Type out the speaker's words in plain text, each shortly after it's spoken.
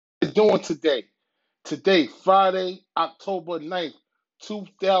doing today? Today, Friday, October 9th,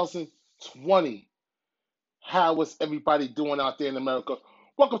 2020. How is everybody doing out there in America?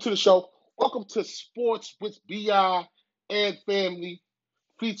 Welcome to the show. Welcome to Sports with BI and Family,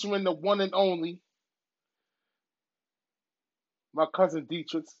 featuring the one and only, my cousin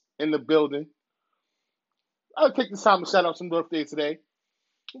Dietrich in the building. I'll take this time to shout out some birthdays today.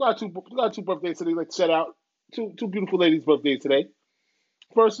 We got two birthdays today. Let's shout out two beautiful ladies' birthdays today.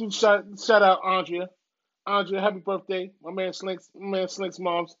 First, we shout out Andrea. Andrea, happy birthday. My man Slink's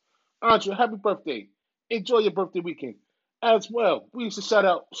moms. Andrea, happy birthday. Enjoy your birthday weekend. As well, we used to shout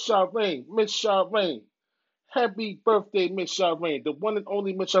out Charmaine, Miss Charmaine. Happy birthday, Miss Charmaine. The one and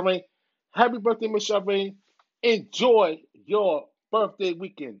only Miss Charmaine. Happy birthday, Miss Charmaine. Enjoy your birthday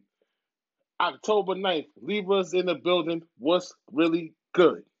weekend. October 9th, Libras in the building. What's really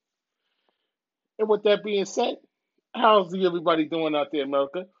good? And with that being said, how's everybody doing out there,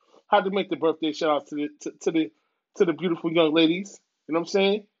 America? How to make the birthday shout out to the beautiful young ladies? You know what I'm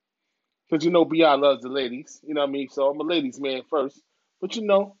saying? Because you know BI loves the ladies. You know what I mean? So I'm a ladies man first. But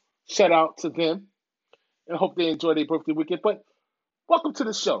shout out to them and hope they enjoy their birthday weekend. But welcome to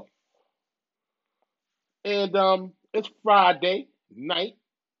the show. And it's Friday night.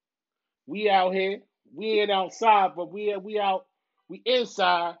 We out here. We ain't outside, but we out. We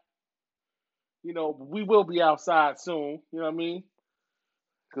inside. We will be outside soon. You know what I mean?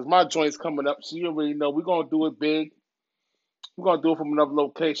 Because my joint's coming up, so you already know we're gonna do it big. We're gonna do it from another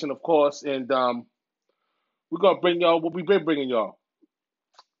location, of course, and we're gonna bring y'all what we've been bringing y'all,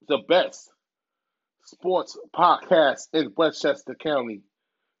 the best sports podcast in Westchester County,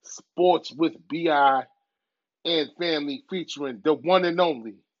 Sports with BI and Family, featuring the one and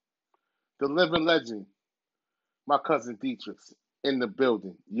only, the living legend, my cousin Dietrich, in the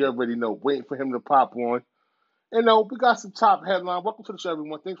building. You already know, waiting for him to pop on. And we got some top headlines. Welcome to the show,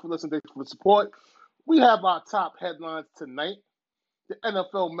 everyone. Thanks for listening. Thanks for the support. We have our top headlines tonight. The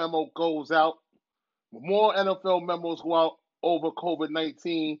NFL memo goes out. More NFL memos go out over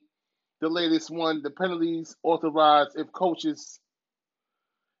COVID-19. The latest one, the penalties authorized if coaches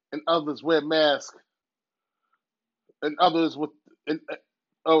and others wear masks, and others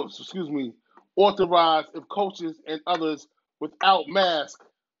authorized if coaches and others without masks.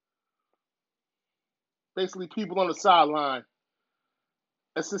 Basically, people on the sideline,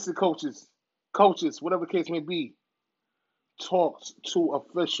 assistant coaches, whatever the case may be, talks to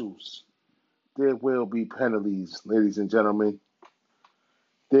officials. There will be penalties, ladies and gentlemen.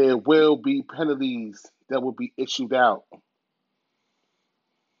 There will be penalties that will be issued out.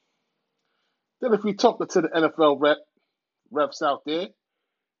 Then if you talk to the NFL refs out there,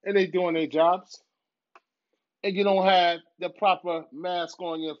 and they doing their jobs, and you don't have the proper mask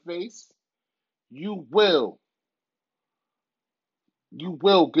on your face, you will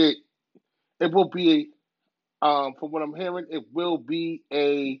get, it will be, from what I'm hearing, it will be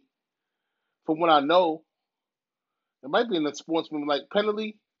from what I know, it might be in the sportsman like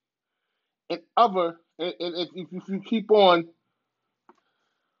penalty, and if you keep on,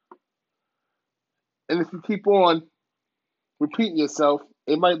 and if you keep on repeating yourself,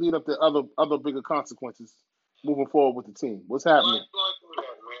 it might lead up to other bigger consequences moving forward with the team. What's happening? Going through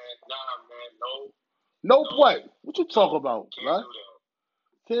that, man. Nah, man. No. What? What you talk about, right?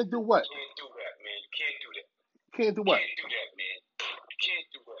 Can't do what? Can't do that, man. You can't do that. Can't do what? Can't do that, man. You can't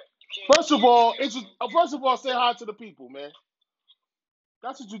do that. First of all, say hi to the people, man.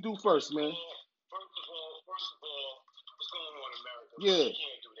 That's what you do first, man. First of all, what's going on in America? Yeah. He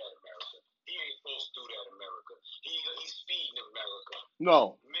can't do that, America. He ain't supposed to do that, America. He's speeding America.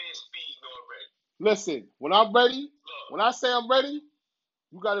 No. Man's speeding already. Listen, when I'm ready, when I say I'm ready,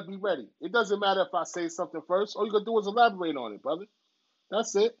 you got to be ready. It doesn't matter if I say something first. All you got to do is elaborate on it, brother.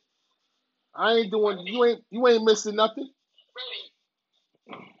 That's it. I ain't doing. You ain't missing nothing.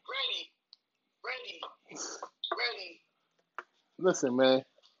 Ready. Listen, man.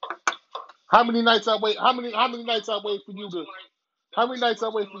 How many nights I wait? How many nights I wait for you to? How many nights I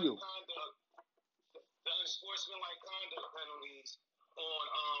wait for you? The unsportsmanlike conduct penalties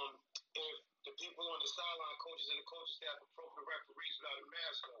on if the people on the sideline, coaches and the coaching staff, approach the referees without a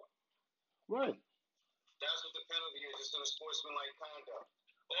mask on. Right. That's what the penalty is. It's unsportsmanlike conduct.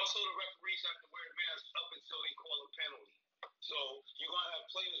 Also, the referees have to wear masks up until they call a penalty. So you're gonna have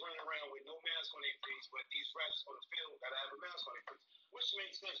players running around with no mask on their face, but these refs on the field gotta have a mask on their face, which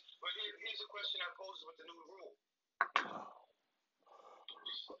makes sense. But here's a question I pose with the new rule.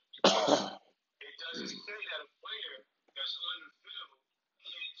 It doesn't say that a player that's on the field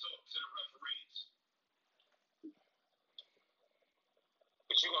can't talk to the referees.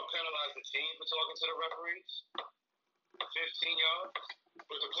 But you're gonna penalize the team for talking to the referees? 15 yards?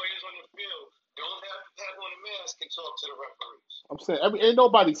 But the players on can talk to the referees. I'm saying ain't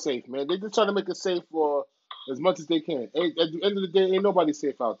nobody safe, man. They just trying to make it safe for as much as they can. At the end of the day, ain't nobody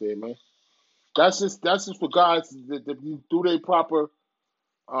safe out there, man. That's just for guys that do their proper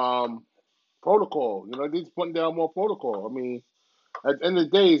protocol. You know, they just putting down more protocol. I mean, at the end of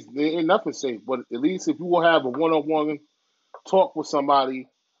the day, there ain't nothing safe. But at least if you will have a one-on-one talk with somebody,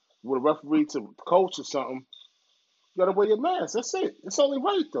 with a referee to coach or something, you gotta wear your mask. That's it. It's only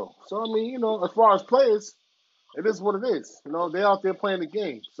right though. So I mean, you know, as far as players, it is what it is. You know, they out there playing the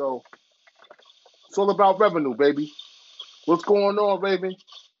game. So it's all about revenue, baby. What's going on, Raven?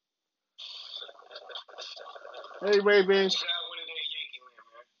 Hey, Raven.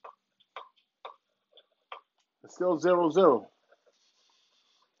 It's still 0-0. Nah,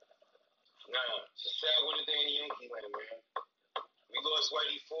 it's a sad winning day in Yankee land, man. We lost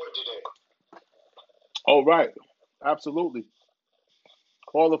Whitey Ford today. Oh, right. Absolutely.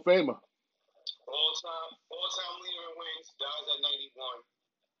 Hall of Famer. All-time leader in wins, dies at 91.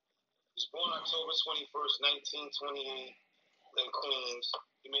 He was born October 21st, 1928 in Queens.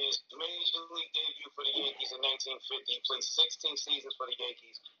 He made his major league debut for the Yankees in 1950. He played 16 seasons for the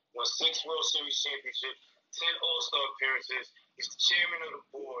Yankees, won 6 World Series championships, 10 All-Star appearances. He's the chairman of the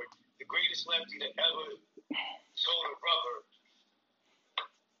board, the greatest lefty to ever tote a rubber.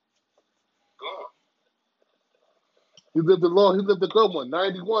 Gone. He lived a good one.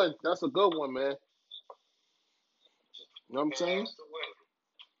 91. That's a good one, man. You know what I'm saying?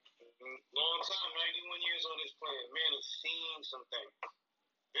 Long time, 91 years on this planet. Man has seen some things.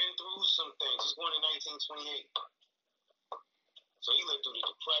 Been through some things. He's born in 1928. So he lived through the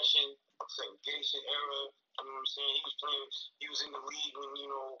Depression, segregation era. You know what I'm saying? He was in the league when,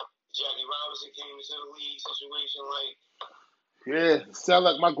 you know, Jackie Robinson came into the league situation. Like, yeah, sound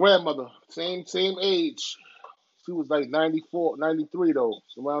like my grandmother. Same age. She was like 94, 93 though.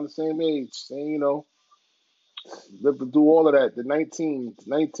 So around the same age. Same, you know. Lived to do all of that. The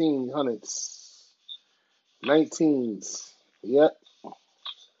 1900s. 19s. Yep.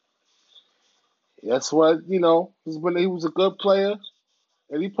 That's what, you know, he was a good player.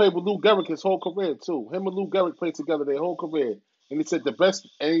 And he played with Lou Gehrig his whole career too. Him and Lou Gehrig played together their whole career. And he said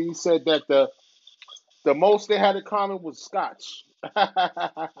that the most they had in common was scotch.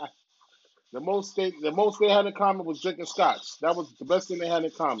 The most they had in common was drinking scotch. That was the best thing they had in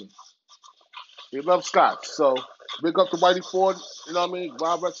common. They loved scotch. So big up to Whitey Ford, you know what I mean?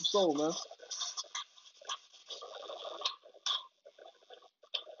 God rest his soul, man.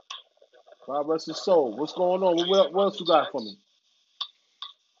 God rest his soul. What's going on? What else you got for me?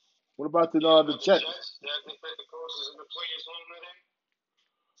 What about the Jets? The coaches and the players home today.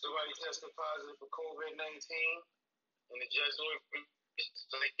 Somebody tested positive for COVID-19, and the Jets so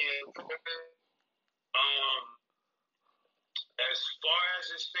they can't. As far as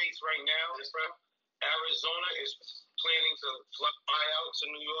the states right now, Arizona is planning to fly out to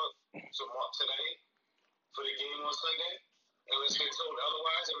New York today for the game on Sunday. Unless they're told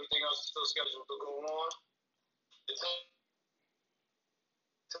otherwise, everything else is still scheduled to go on.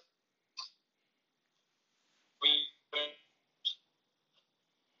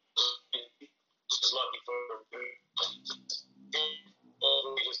 Just lucky for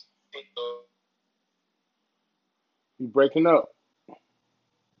you breaking up.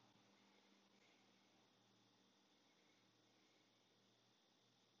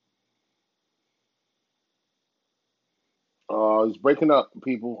 He's breaking up,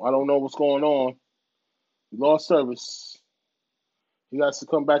 people. I don't know what's going on. He lost service. He has to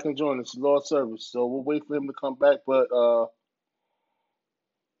come back and join us. He lost service. So we'll wait for him to come back. But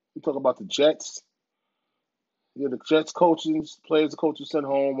we talk about the Jets. Yeah, the Jets coaches, the coaches sent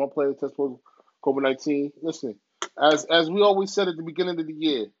home. One player tested for COVID-19. Listen, as we always said at the beginning of the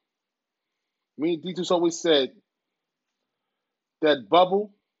year, me and Dietrich always said that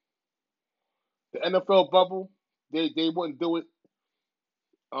bubble, the NFL bubble, they wouldn't do it.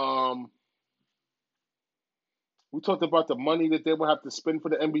 We talked about the money that they would have to spend for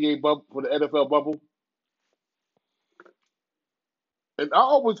the NBA bubble, for the NFL bubble. And I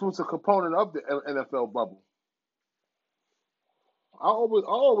always was a component of the NFL bubble. I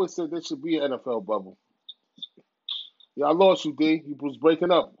always said there should be an NFL bubble. Yeah, I lost you, D. You was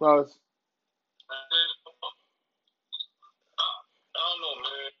breaking up, cause I don't know,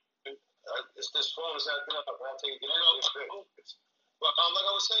 man. It's this phone is acting up. I have to get out. But like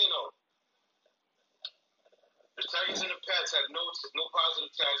I was saying though, the Titans and the Pats had no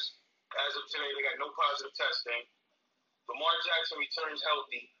positive tests as of today. They got no positive testing. Lamar Jackson returns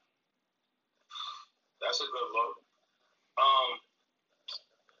healthy. That's a good look.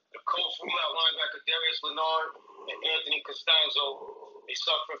 The Colts rule out linebacker Darius Leonard and Anthony Costanzo. They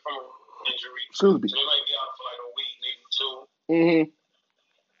suffer from an injury. Excuse me. So they might be out for like a Mm-hmm.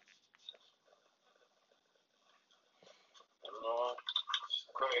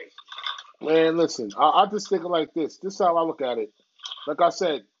 Crazy. Man, listen, I just think of like this. This is how I look at it. Like I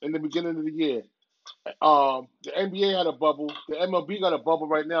said in the beginning of the year, the NBA had a bubble. The MLB got a bubble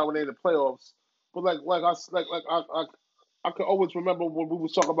right now when they're in the playoffs. But I could always remember when we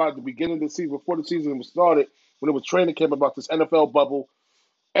was talking about at the beginning of the season, before the season was started, when it was training camp about this NFL bubble.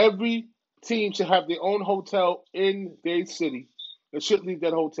 Every team should have their own hotel in their city. They shouldn't leave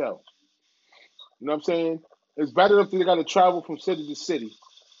that hotel. You know what I'm saying? It's better if they got to travel from city to city.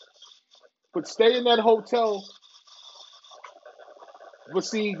 But stay in that hotel. But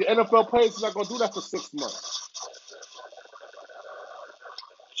see, the NFL players are not going to do that for 6 months.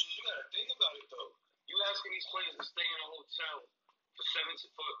 You gotta think about it though. You asking these players to stay in a hotel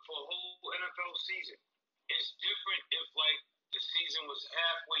for a whole NFL season. It's different if like the season was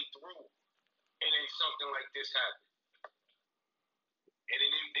halfway through and then something like this happened. And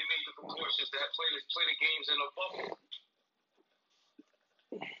then they made the precautions to have players play the games in a bubble.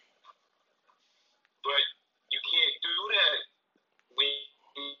 But you can't do that when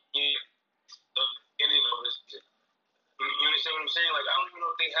you're in it. You understand what I'm saying? Like, I don't even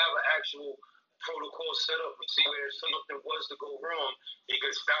know if they have an actual protocol set up. We see where if something was to go wrong, they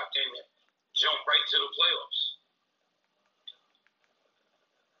could stop and jump right to the playoffs.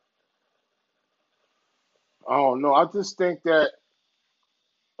 I don't know. I just think that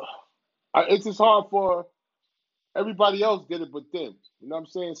it's just hard for everybody else get it but them. You know what I'm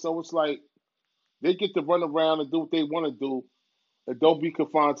saying? So it's like they get to run around and do what they want to do and don't be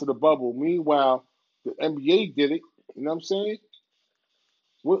confined to the bubble. Meanwhile, the NBA did it. You know what I'm saying?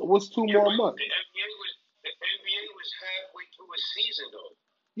 What's two Yeah, more but months? the NBA was halfway through a season though.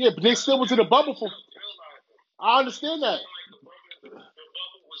 Yeah, but they That's still what was in the bubble everybody's for. not realizing. I They keep understand that. saying like the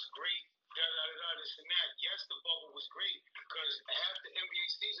bubble was great, this and that. Yes, the bubble was great because half the NBA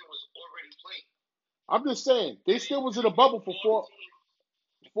season was already played. I'm just saying they And still was in then the bubble for all the four teams.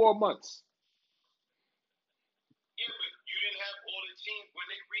 4 months. Yeah, but you didn't have all the teams when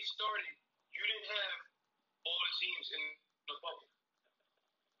they restarted. You didn't have all the teams in the bubble.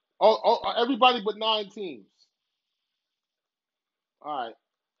 Everybody but 9 teams. All right.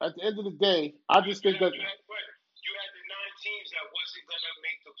 At the end of the day, I just think that You had the 9 teams that wasn't gonna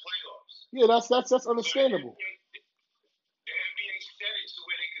make the playoffs. yeah, that's So understandable. the NBA set it to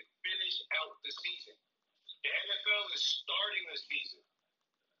where they could finish out the season. The NFL is starting the season.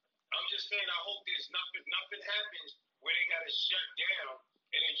 I'm just saying, I hope there's nothing happens where they got to shut down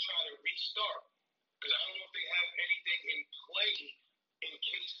and then try to restart. Because I don't know if they have anything in play in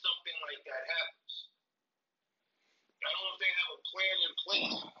case something like that happens. I don't know if they have a plan in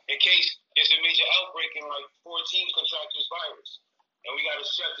place in case there's a major outbreak and like 4 teams contract this virus. And we got to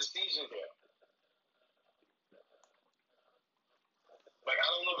shut the season down. Like, I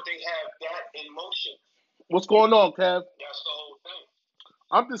don't know if they have that in motion. What's going on, Kev? That's the whole thing.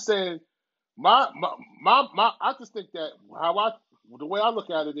 I'm just saying, I just think that the way I look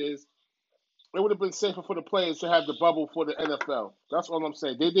at it is, it would have been safer for the players to have the bubble for the NFL. That's all I'm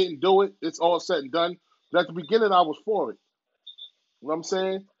saying. They didn't do it. It's all said and done. But at the beginning, I was for it. You know what I'm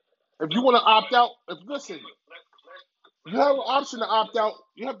saying? If you want to opt out, listen, you have an option to opt out.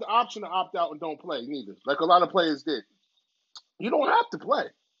 You have the option to opt out and don't play neither, like a lot of players did. You don't have to play.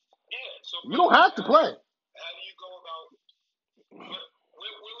 Yeah, so You don't have to play. how do you go about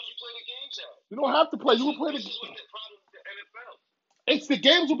where would you play the games at? You don't have to play. You will play This is what the problem with the NFL. It's the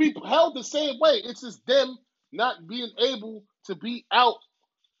games will be held the same way. It's just them not being able to be out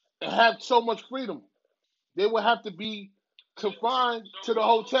and have so much freedom. They will have to be confined to the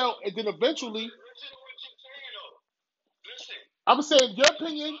hotel, and then eventually, Listen to what you're saying though. Listen. I'm saying your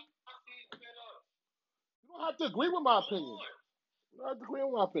opinion. Lock these men up. You don't have to agree with my Hold opinion. on. You don't have to agree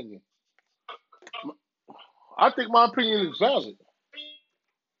with my opinion. I think my opinion is valid.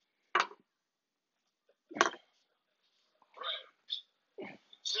 Right.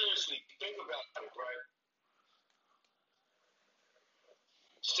 Seriously, think about it, right?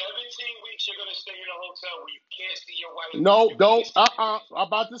 17 weeks you're gonna stay in a hotel where you can't see your wife. No, you don't. can't see your I'm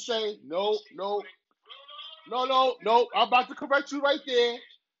about to say no. I'm about to correct you right there.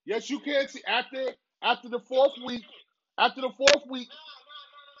 Yes, you can see after the 4th week. After the 4th week.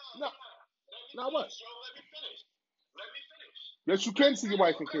 No. Now what? Let me finish. Yes, you can see your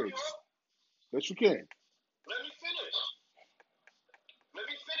wife and kids. Yes, you can. Let me finish.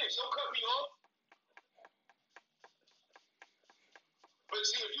 Don't cut me off. But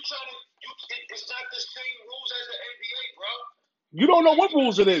see, if you're trying to, it's not the same rules as the NBA, bro. You don't know what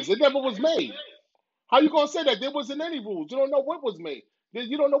rules it is. It never was made. How you gonna say that? There wasn't any rules. You don't know what was made.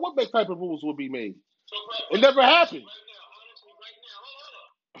 You don't know what type of rules will be made. So, It never happened. Right now, honestly,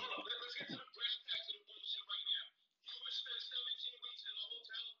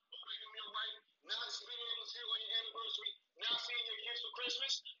 for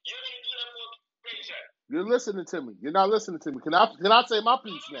Christmas, you're going to do that for a paycheck. You're listening to me. You're not listening to me. Can I say my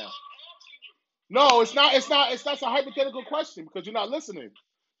piece now? No, it's not. That's a hypothetical question because you're not listening.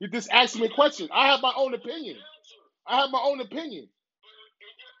 You just asked me a question. I have my own opinion. I'm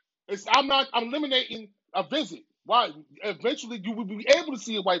eliminating a visit. Why? Eventually, you will be able to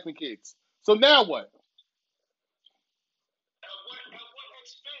see your wife and kids. So now what? At what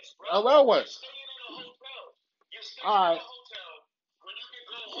expense, bro? Well, what? You're staying in a hotel. You're staying All right. in a hotel when you can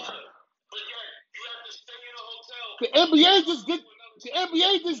go home. But yet, you have to stay in a hotel. The NBA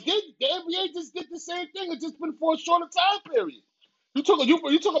just did the same thing. It just been for a shorter time period. You talk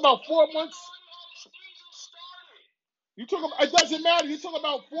about 4 months. It doesn't matter. You talk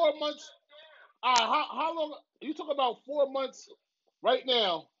about 4 months. How long? You talk about 4 months right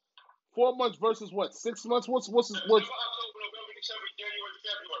now. 4 months versus what? 6 months? What's October, November, December, January,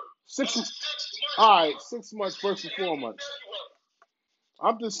 February. 6 That's 6 months. All right, 6 months versus 4 months.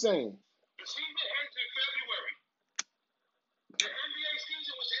 I'm just saying. The season ends in February. The NBA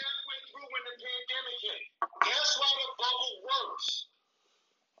season was halfway through when the pandemic hit. That's why the bubble works.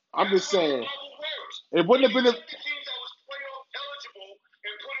 I'm just saying. The bubble works. It wouldn't have been a. The teams that was playoff eligible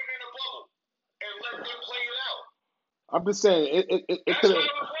and put them in a bubble and let them play it out. I'm just saying. It That's could how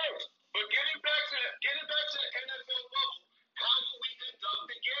have. it works. But getting back to the NFL bubble, how do we conduct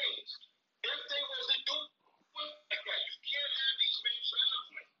the games? If they was to do it like that, you can't have these men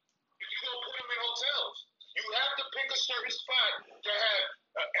traveling. If you're gonna put them in hotels, you have to pick a certain spot to have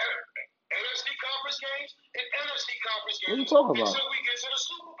NFC conference games and NFC conference games. What are you talking about? Until we get to the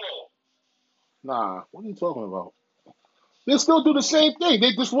Super Bowl. Nah, what are you talking about? They still do the same thing.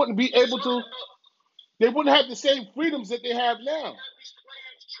 They just wouldn't be able to. They wouldn't have the same freedoms that they have now. Have these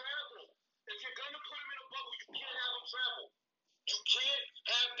players travel. If you're gonna put them in a bubble, you can't have them travel. You can't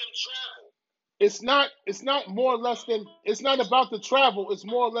have them travel. It's not more or less than. It's not about the travel. It's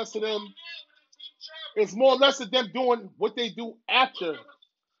more or less of them. It's more or less of them doing what they do after.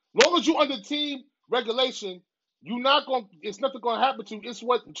 As long as you under team regulation, it's nothing gonna happen to you. It's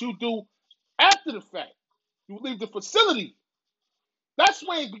what you do after the fact. You leave the facility. That's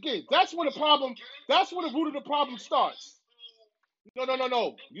where it begins. That's where the problem. That's where the root of the problem starts.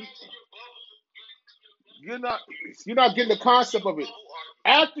 No. You're not getting the concept of it.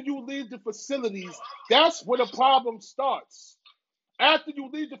 After you leave the facilities, that's where the problem starts. After you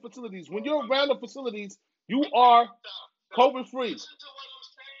leave the facilities, when you're around the facilities, you are COVID free.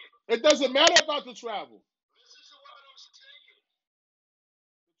 It doesn't matter about the travel.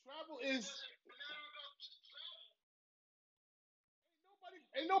 The travel is.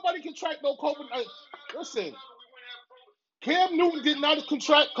 Ain't nobody contract no COVID. Listen, Cam Newton did not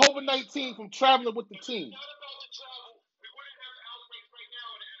contract COVID-19 from traveling with the team.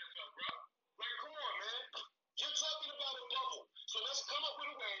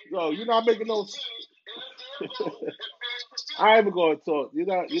 Yo, you're not making no. I ain't even going to talk. You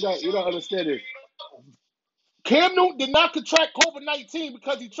don't understand it. Cam Newton did not contract COVID-19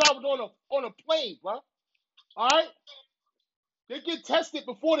 because he traveled on a plane, bro. All right. They get tested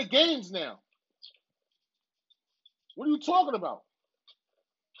before the games now. What are you talking about?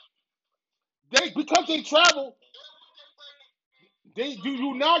 Because they travel,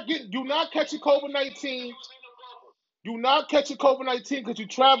 you're not catching COVID-19. You're not catching COVID-19 because you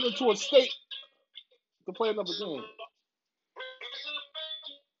traveling to a state to play another game.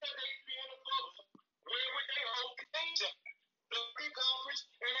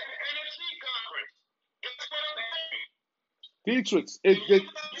 Dietrich, you're talking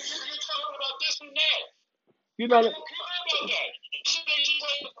about this and that. You know. They should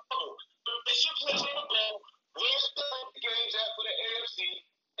play in the bubble. Where's the games at for the AFC?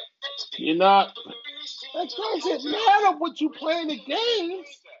 You're not. It doesn't matter what you play in the games.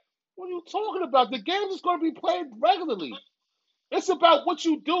 What are you talking about? The games is going to be played regularly. It's about what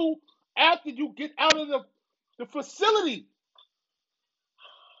you do after you get out of the facility.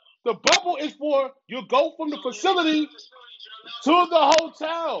 The bubble is for you go from the facility to the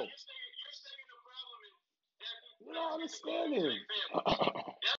hotel. You're not understanding.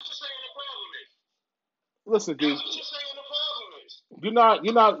 Listen, dude. You're not.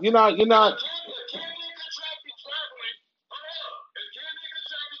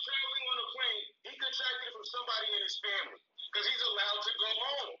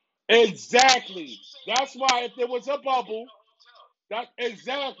 Exactly. That's why if there was a bubble,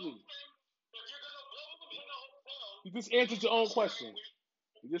 exactly. You just answered your own question.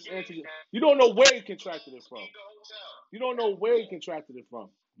 You don't know where he contracted it from. You don't know where he contracted it from.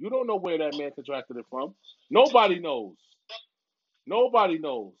 You don't know where that man contracted it from. Nobody knows. Nobody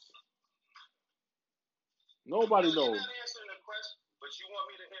knows. Nobody knows. But you want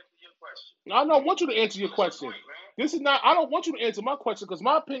me to answer your question. I don't want you to answer your What's question. your point, man? This is not. I don't want you to answer my question because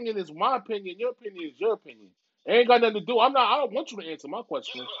my opinion is my opinion. Your opinion is your opinion. It ain't got nothing to do. I don't want you to answer my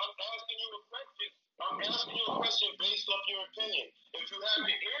question. Yeah, but I'm asking you a question. I'm asking you a question based off your opinion. If you have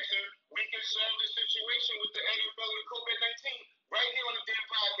the answer, we can solve the situation with the NFL and COVID-19 right here on the damn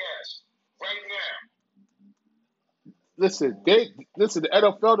podcast. Right now. Listen, the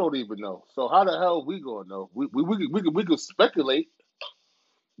NFL don't even know. So how the hell we gonna know? We could speculate.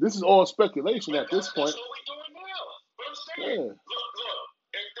 This is all speculation at this point. That's what we're doing now. But I'm saying, Yeah. look,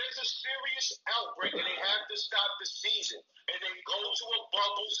 if there's a serious outbreak and they have to stop the season and they go to a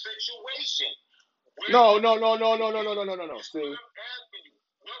bubble situation. No. See, I'm asking you.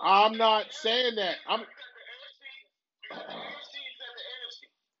 I'm not saying that. You got the AFC, you got the NFC.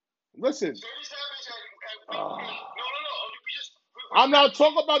 Listen. So this happens at week 8. No. I'm not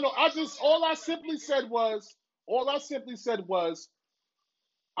talking about no. All I simply said was,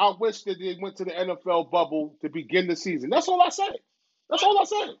 I wish that they went to the NFL bubble to begin the season. That's all I said. That's all I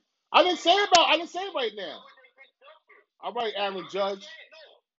said. I didn't say it right now. All right, Aaron Judge.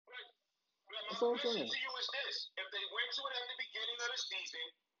 That's all I'm saying. My question to you is this: if they went to it at the beginning of the season,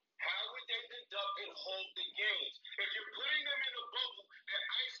 how would they conduct and hold the games? If you're putting them in a bubble, they're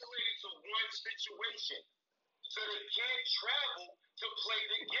isolated to one situation, so they can't travel to play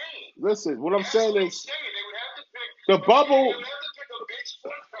the game. Listen, what I'm saying is, they would have to pick the bubble. They would have to pick a big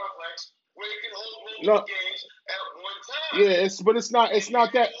sports complex where they can hold multiple games at one time. Yeah, but it's not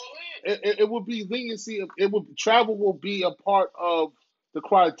that. It would be leniency. Travel will be a part of the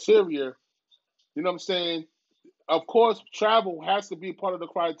criteria. You know what I'm saying? Of course, travel has to be part of the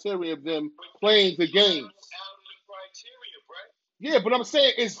criteria of them playing the games. Yeah, but I'm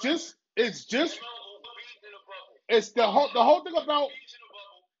saying it's just it's the whole thing about.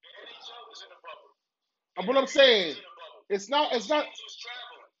 What I'm saying, it's not.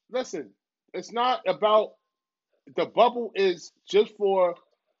 Listen, it's not about the bubble. Is just for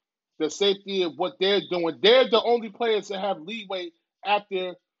the safety of what they're doing. They're the only players that have leeway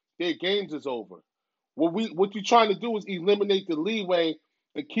after their games is over. What you're trying to do is eliminate the leeway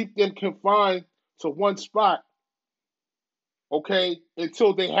and keep them confined to one spot, okay,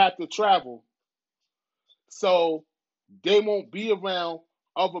 until they have to travel. So they won't be around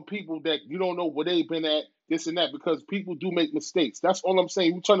other people that you don't know where they've been at, this and that, because people do make mistakes. That's all I'm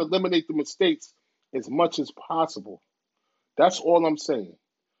saying. We're trying to eliminate the mistakes as much as possible. That's all I'm saying.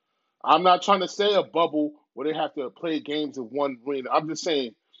 I'm not trying to say a bubble where they have to play games in one arena. I'm just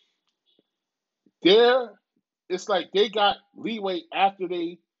saying it's like they got leeway after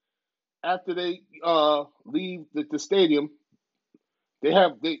they leave the stadium. They're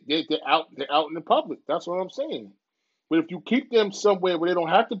out in the public. That's what I'm saying. But if you keep them somewhere where they don't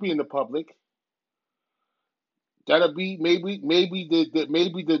have to be in the public, that'll be maybe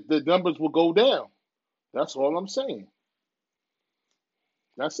the numbers will go down. That's all I'm saying.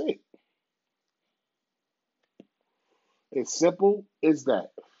 That's it. As simple as that.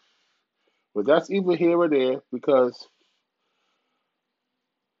 But that's either here or there because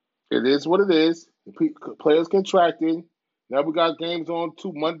it is what it is. Players contracting. Now we got games on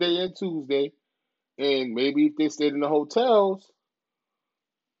Monday and Tuesday. And maybe if they stayed in the hotels,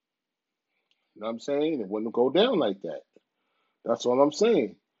 you know what I'm saying, it wouldn't go down like that. That's all I'm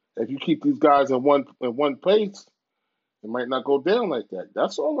saying. If you keep these guys in one place, it might not go down like that.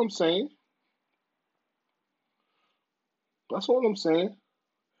 That's all I'm saying. That's all I'm saying.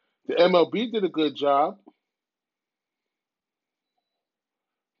 The MLB did a good job.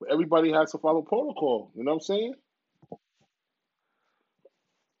 But everybody has to follow protocol. You know what I'm saying?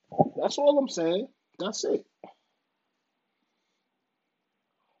 That's all I'm saying. That's it.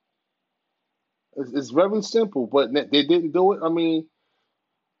 It's very simple, but they didn't do it. I mean,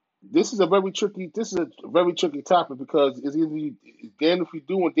 this is a very tricky topic because it's either damn if you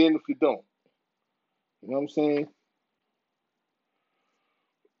do and damn if you don't. You know what I'm saying?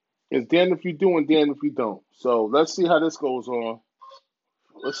 It's damn if you do and damn if you don't. So let's see how this goes on.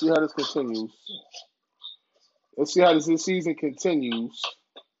 Let's see how this continues. Let's see how this season continues.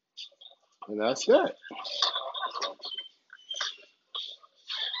 And that's that.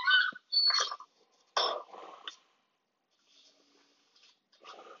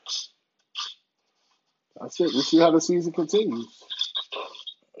 That's it. Let's see how the season continues.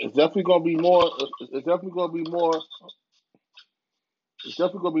 It's definitely gonna be more. It's definitely gonna be more. It's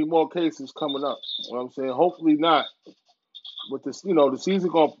definitely gonna be more cases coming up. You know what I'm saying? Hopefully not. With this, the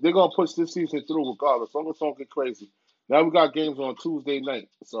season they're gonna push this season through regardless. As long as don't get crazy. Now we got games on Tuesday night,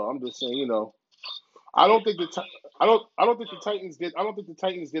 so I'm just saying, I don't think the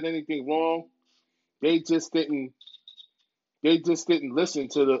Titans did anything wrong. They just didn't They just didn't listen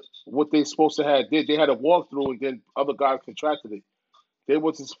to what they supposed to have did. They had a walkthrough, and then other guys contracted it. They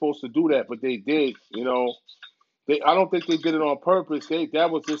wasn't supposed to do that, but they did. I don't think they did it on purpose.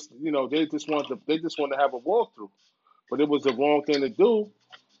 That was just they just wanted to have a walkthrough, but it was the wrong thing to do.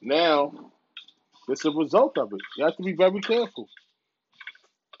 Now it's a result of it. You have to be very careful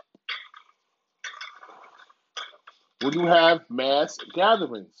when you have mass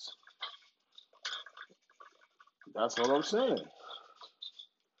gatherings. That's what I'm saying.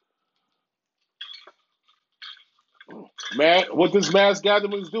 Man, what does mass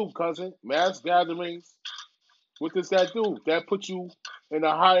gatherings do, cousin? Mass gatherings, what does that do? That puts you in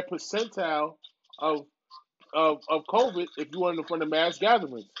a higher percentile of of COVID if you were in front of mass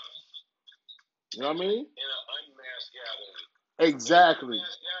gatherings. You know what I mean? In an unmasked gathering. Exactly. In a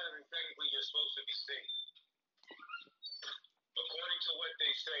mass gathering, technically, you're supposed to be safe. According to what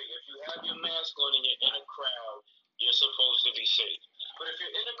they say, if you have your mask on and you're in a crowd, you're supposed to be safe. But if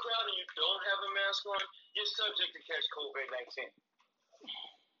you're in a crowd and you don't have a mask on, you're subject to catch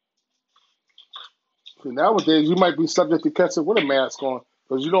COVID-19. Nowadays, you might be subject to catching with a mask on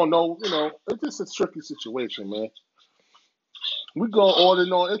because you don't know. It's just a tricky situation, man. We go on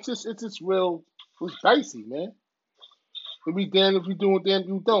and on. It's just real. It's dicey, man. It be damned if you do and damned if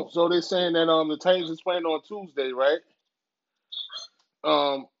you don't. So they're saying that the Titans is playing on Tuesday, right?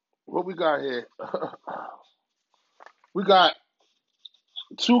 What we got here? we got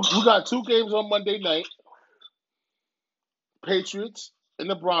two games on Monday night. Patriots and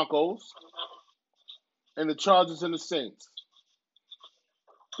the Broncos, and the Chargers and the Saints.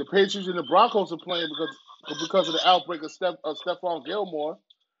 The Patriots and the Broncos are playing because of the outbreak of Stephon Gilmore,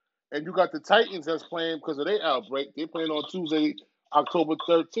 and you got the Titans that's playing because of their outbreak. They're playing on Tuesday, October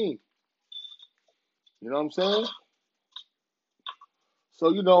 13th. You know what I'm saying?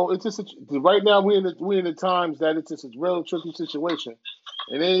 So it's just right now we're in the times that it's just a real tricky situation,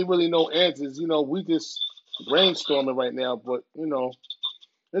 and there ain't really no answers. We just brainstorming right now, but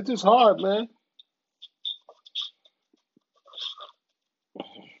it's just hard, man.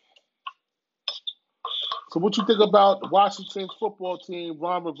 So what you think about Washington's football team,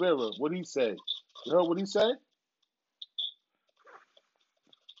 Ron Rivera? What he say? You heard what he said?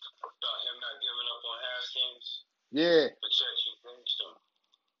 About him not giving up on Haskins. Yeah. But yet you benched him.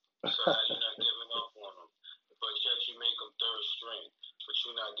 So how you not giving up on him? But yet you make him third string. But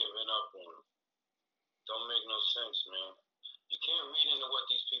you're not giving up on him. Don't make no sense, man. You can't read into what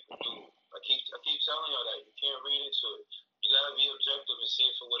these people do. I keep telling y'all that. You can't read into it. You gotta be objective and see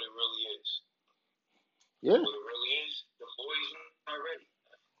it for what it really is. Yeah. What it really is, the boy's not ready.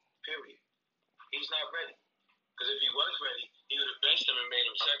 Period. He's not ready. Because if he was ready, he would have benched him and made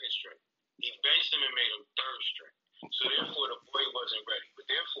him second string. He benched him and made him third string. So therefore, the boy wasn't ready. But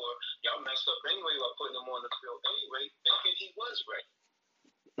therefore, y'all messed up anyway by putting him on the field anyway, thinking he was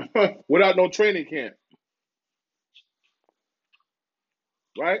ready. Without no training camp.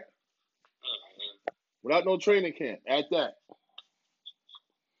 Right? Mm-hmm. Without no training camp. At that.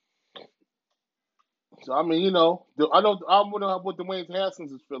 So I mean, I wonder what Dwayne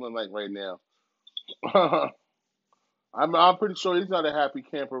Haskins is feeling like right now. I'm pretty sure he's not a happy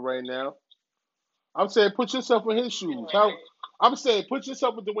camper right now. I'm saying put yourself in his shoes. I'm saying put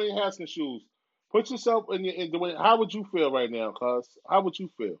yourself in Dwayne Haskins' shoes. Put yourself in Dwayne. How would you feel right now, cuz? How would you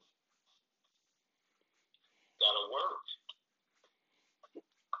feel? Gotta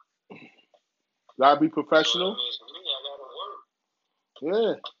work. Gotta be professional. So that means for me, I gotta work.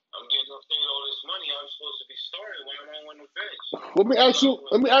 Yeah. I'm getting paid all this money. I'm supposed to be starting. Why am I on the bench? Let me ask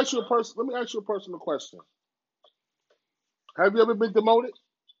you a personal question. Have you ever been demoted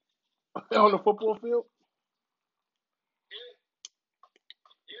on the football field? Yeah.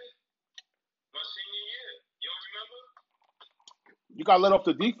 My senior year. You don't remember? You got let off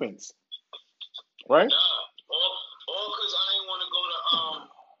the defense, right? Nah. All because I didn't want to go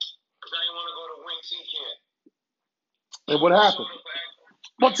to wing T camp. And what happened?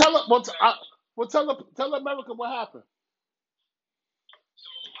 Tell America what happened. So,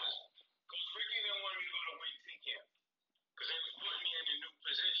 Coach Ricky didn't want me to go to wing T camp because they was putting me in a new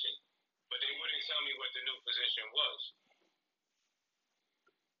position, but they wouldn't tell me what the new position was,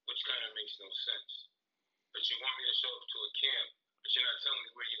 which kind of makes no sense. But you want me to show up to a camp, but you're not telling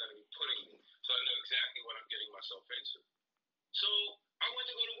me where you're going to be putting me, so I know exactly what I'm getting myself into. So I went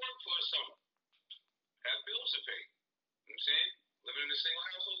to go to work for a summer, had bills to pay. You know what I'm saying? Living in the same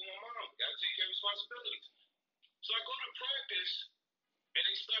household with my mom, got to take care of responsibilities. So I go to practice, and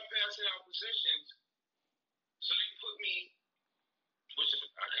they start passing out positions. So they put me, which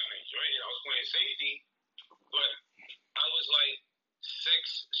I kind of enjoyed it. I was playing safety, but I was like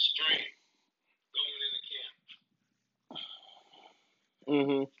sixth string going into camp.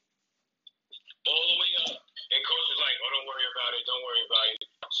 Mm-hmm. All the way up. And coach was like, "Oh, don't worry about it. Don't worry about it.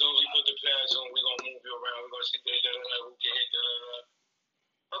 As soon as we put the pads on, we're gonna move you around. We're gonna see who can hit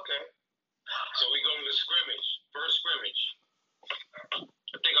Okay. So we go to the scrimmage. First scrimmage.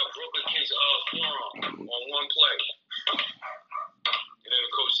 I think I broke a kid's forearm on one play. And then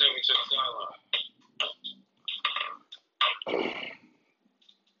the coach sent me to the sideline.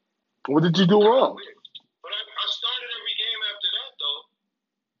 What did you do wrong? But I started every game after that, though,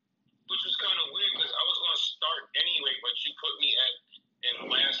 which was kind of weird because I was going to start anyway, but you put me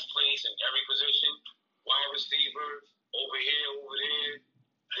in last place in every position. Wide receiver, over here, over there,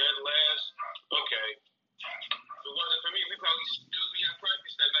 dead last. Okay. If it wasn't for me, we probably still be at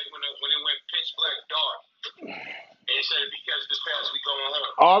practice that night when it went pitch black dark. And it said, if you catch this pass, we going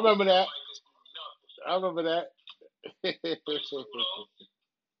home. Oh, I remember that. I remember that. It's cool, though.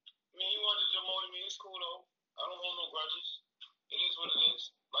 I mean, he wanted to demote me. It's cool, though. I don't hold no grudges. It is what it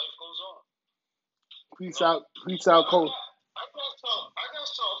is. Life goes on. Peace out, coach. I got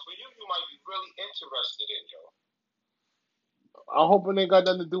something for you. You might be really interested in, yo. I'm hoping it ain't got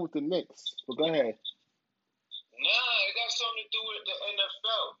nothing to do with the Knicks. But go ahead. Nah, it got something to do with the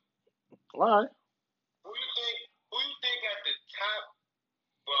NFL. All right. Who you think at the top?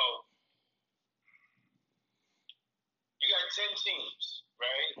 Well, you got 10 teams,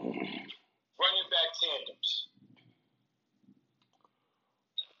 right? Running back tandems.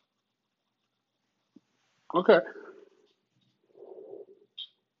 Okay.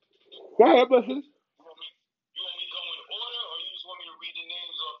 Go ahead, listen. You want me to go in order, or you just want me to read the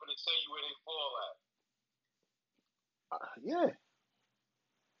names off and tell you where they fall at? Yeah.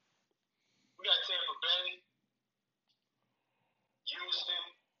 We got Tampa Bay, Houston,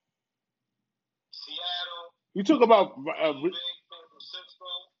 Seattle. You talk about San Francisco.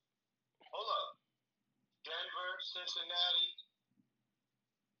 Hold up. Denver, Cincinnati.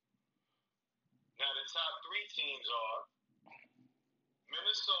 Now the top 3 teams are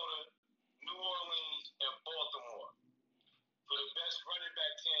Minnesota, New Orleans, and Baltimore for the best running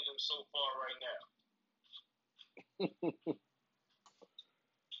back tandem so far right now.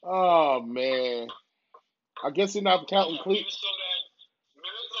 Oh man. I guess you're not counting Cleveland.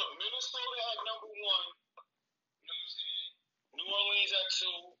 Minnesota at number 1. You know what I'm saying? New Orleans at 2,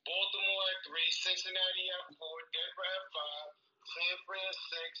 Baltimore at 3, Cincinnati at 4, Denver at 5, San Fran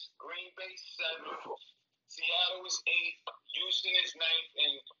 6, Green Bay 7, Seattle is 8, Houston is 9th,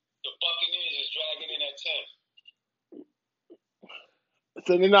 and the Buccaneers is dragging in at 10.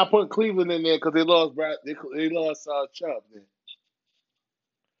 So they're not putting Cleveland in there because they lost Chubb. Then.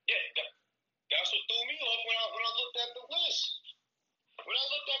 Yeah, that's what threw me off when I looked at the list. When I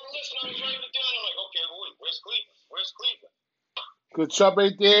looked at the list and I was writing it down, I'm like, okay, well, wait, where's Cleveland? Where's Cleveland? Because Chubb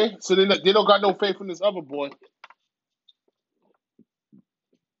ain't there, so they don't got no faith in this other boy.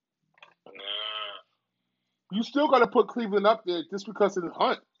 Nah. You still got to put Cleveland up there just because of the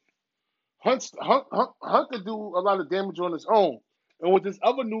Hunt. Hunt could do a lot of damage on his own. And with this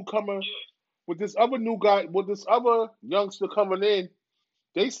other newcomer, with this other new guy, with this other youngster coming in,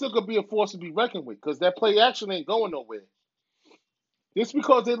 they still could be a force to be reckoned with because that play action ain't going nowhere. Just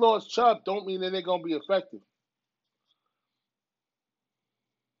because they lost Chubb don't mean that they're going to be effective.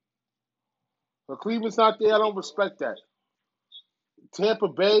 But Cleveland's not there. I don't respect that. Tampa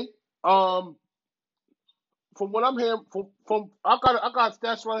Bay, from what I'm hearing, from I got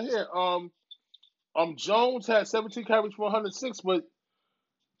stats right here. Jones had 17 carries for 106, but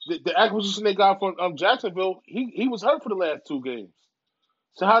the acquisition they got from Jacksonville, he was hurt for the last 2 games.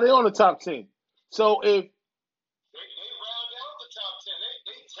 So how they on the top 10? So if they round out the top 10,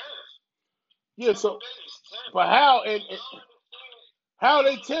 they 10th. Yeah, so but how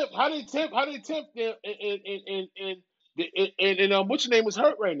they tempt there and what's your name is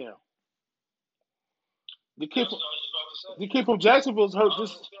hurt right now? The kid from Jacksonville's hurt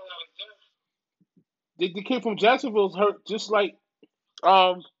the kid from Jacksonville's hurt just like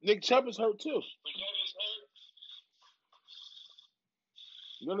Nick Chubb is hurt too.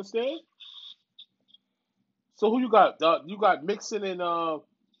 You understand? So who you got? You got Mixon and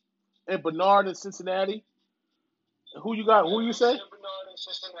Bernard in Cincinnati. Who you got? Who you say? Bernard in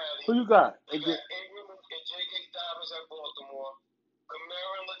Cincinnati. Who you got? Ingram and J.K. Dobbins at Baltimore.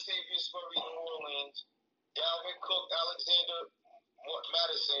 Kamara and Latavius Murray, New Orleans. Dalvin Cook, Alexander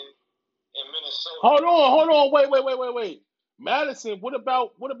Madison in Minnesota. Hold on. Wait. Madison. What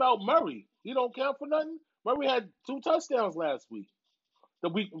about Murray? He don't count for nothing. Murray had 2 touchdowns last week. The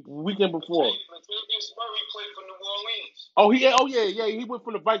weekend before. Latavius Murray played for New Orleans. Oh yeah. He went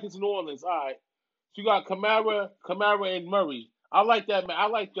from the Vikings to New Orleans. All right. So you got Kamara and Murray. I like that, man. I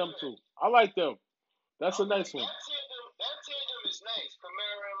like them too. I like them. That's a nice one. That tandem is nice.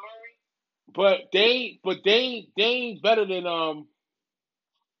 But they ain't better than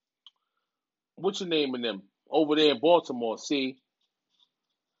what's your name in them over there in Baltimore. See,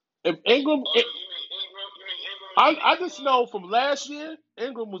 if Ingram, Oh, it, you mean Ingram? You mean Ingram and I CD just Lamb? know from last year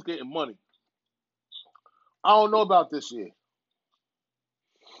Ingram was getting money. I don't know about this year.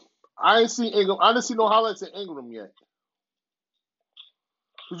 I ain't seen Ingram. I didn't see no highlights of Ingram yet.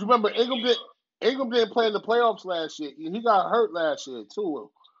 Cause you remember Me neither. Ingram didn't play in the playoffs last year. He got hurt last year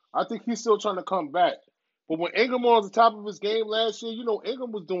too. I think he's still trying to come back. But when Ingram was at the top of his game last year, you know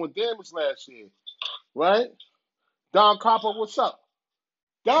Ingram was doing damage last year, right? Don Copper, what's up?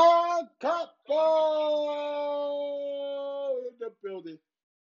 Don Capo in the building.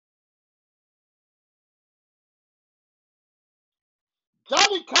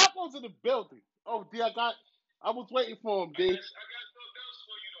 Donnie Capo's in the building. Oh, D, I was waiting for him, D. I got something else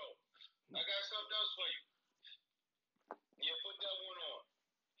for you though. I got something else for you. Yeah, put that one on.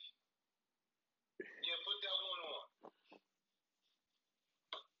 Yeah, put that one on.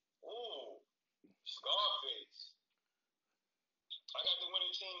 Ooh, Scarface. I got the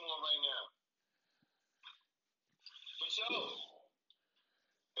winning team on right now. But yo,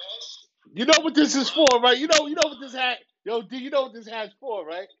 best You know what this is for, line. right? You know what this hat. Yo, D, you know what this hat's for,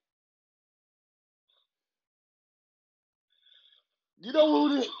 right? You know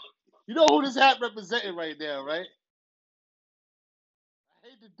you know who this hat representing right now, right? I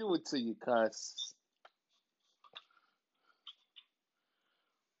hate to do it to you, cuz.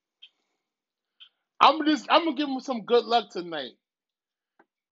 I'm gonna give him some good luck tonight.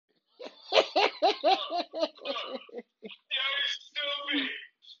 Yeah, it's stupid.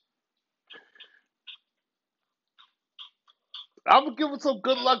 I'm gonna give him some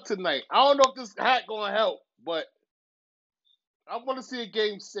good luck tonight. I don't know if this hat gonna help, but I want to see a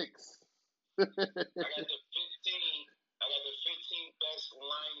game 6. I got the 15. I got the 15 best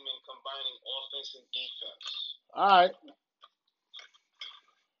linemen combining offense and defense. All right.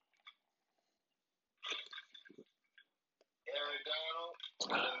 Aaron Donald,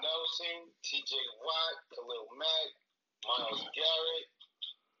 Quentin Nelson, T.J. Watt, Khalil Mack, Myles Garrett,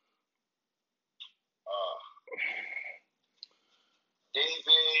 uh,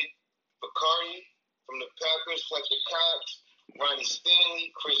 David Bacardi from the Packers, Fletcher Cox, Ronnie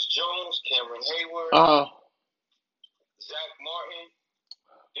Stanley, Chris Jones, Cameron Hayward, Uh, Zach Martin.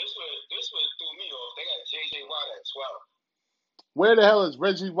 This one threw me off. They got J.J. Watt at 12. where the hell is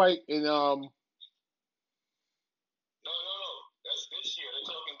Reggie White and No. That's this year. They're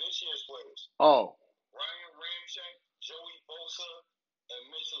talking this year's players. Oh, Ryan Ramczyk, Joey Bosa, and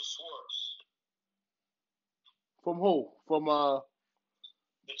Mitchell Schwartz. from who? From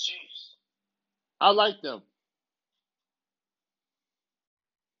The Chiefs. I like them.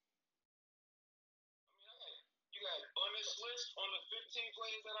 You got on this list, on the 15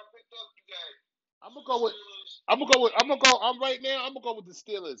 players that I picked up, you got I'm gonna the go with. Steelers. I'm right now. I'm gonna go with the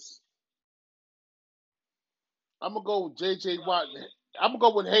Steelers. I'm gonna go with J.J. Watt. I'm gonna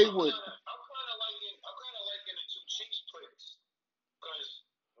go with Hayward. I'm kind of liking the two Chiefs players because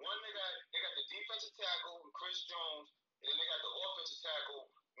one they got the defensive tackle with Chris Jones, and then they got the offensive tackle.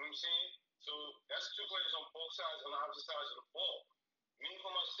 You know what I'm saying? So that's two players on both sides, on the opposite sides of the ball. Me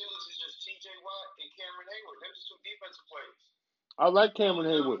for my Steelers is just T.J. Watt and Cameron Hayward. They're just two defensive players. I like Cameron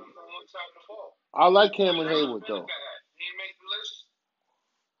Hayward. On one side of the ball. I like Cameron Hayward though. He didn't make the list.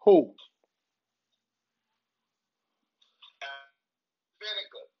 Who?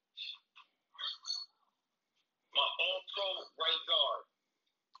 Vinegar, my all-pro right guard.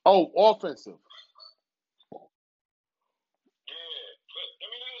 Oh, offensive. Yeah, but I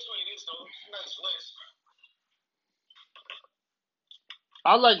mean, it is what it is, though. It's a nice list.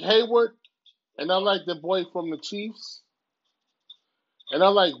 I like Hayward, and I like the boy from the Chiefs, and I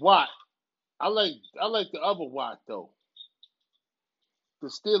like Watt. I like the other Watt though. The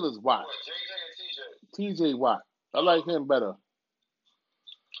Steelers Watt. What, JJ and TJ? T.J. Watt. I like him better.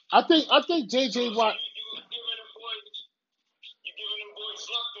 I think J.J. Watt. You giving them boys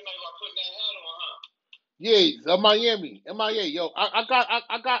luck tonight by putting that hat on, huh? Yeah, Miami. MIA. Yo,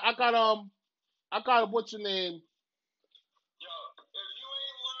 I got what's your name? Yo, if you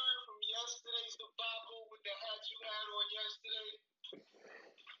ain't learned from yesterday's debacle with the hat you had on yesterday,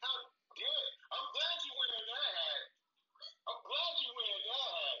 how good. I'm glad you wearing that hat. I'm glad you wearing that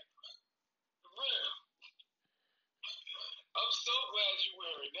hat. For real. I'm so glad you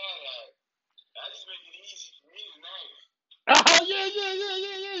wearing that hat. That just make it easy for me tonight. Oh yeah.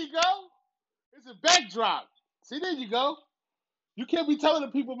 There you go. It's a backdrop. See, there you go. You can't be telling the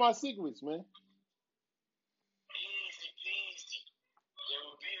people my secrets, man. Easy peasy. There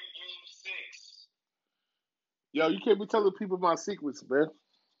will be a game 6. Yo, you can't be telling people my secrets, man.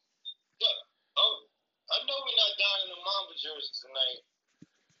 Yeah, jersey tonight.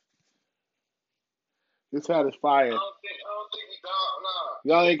 This hat is fire. I don't think we got. Nah.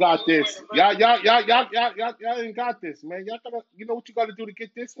 Y'all ain't got this. Y'all ain't got this, man. Y'all gotta. You know what you gotta do to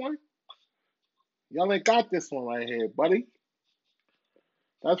get this one? Y'all ain't got this one right here, buddy.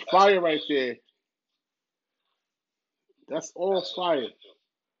 That's fire right there. That's all fire. You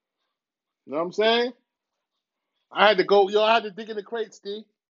know what I'm saying? I had to go. Yo, I had to dig in the crates, Steve.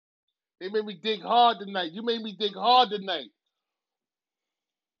 They made me dig hard tonight. You made me dig hard tonight.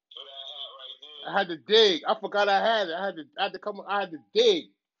 I had to dig. I forgot I had it. I had to come. I had to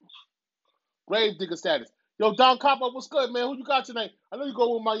dig. Grave digger status. Yo, Don Capo, what's good, man? Who you got tonight? I know you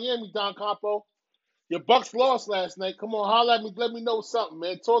go with Miami, Don Capo. Your Bucks lost last night. Come on, holler at me. Let me know something,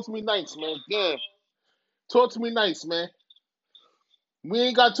 man. Talk to me nice, man. Damn. Talk to me nice, man. We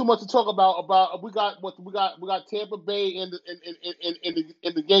ain't got too much to talk about. We got Tampa Bay and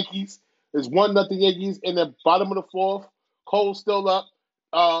the Yankees. It's 1-0 Yankees in the bottom of the fourth. Cole's still up.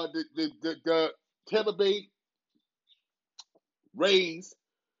 The Tampa Bay Rays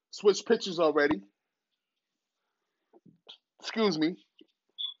switched pitchers already. Excuse me.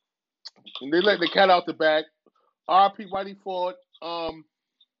 And they let the cat out the bag. R.P. Whitey Ford. You know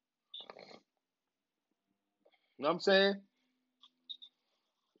what I'm saying?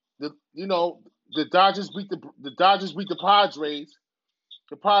 The Dodgers beat the Padres.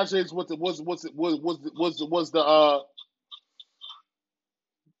 The Padres was the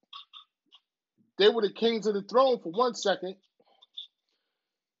they were the kings of the throne for 1 second.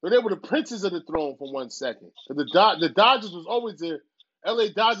 But they were the princes of the throne for 1 second. The Dodgers was always the LA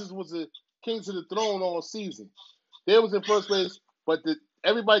Dodgers was the kings of the throne all season. They was in first place, but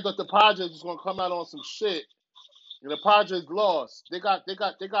everybody thought the Padres was gonna come out on some shit. And the Padres lost. They got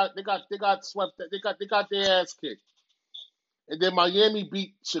swept. They got their ass kicked. And then Miami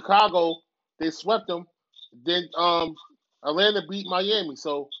beat Chicago. They swept them. Then Atlanta beat Miami.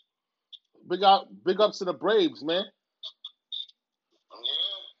 So big ups to the Braves, man.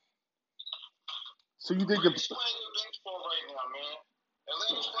 Yeah. So you think Atlanta's playing good baseball right now, man.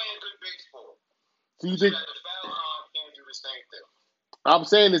 Atlanta's playing good baseball. So you think that the foul line can't do the same thing? I'm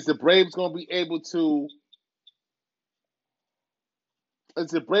saying is the Braves gonna be able to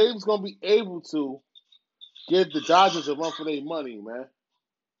give the Dodgers a run for their money, man.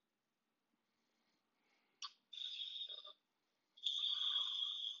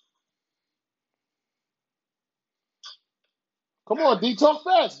 Come on, D, talk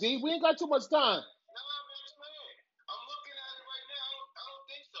fast, D. We ain't got too much time. No, man. I'm looking at it right now. I don't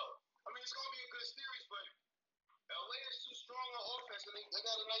think so. I mean, it's gonna be a good series, but LA is too strong on offense, and they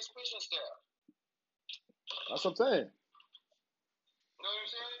got a nice pitching staff. That's what I'm saying. You know what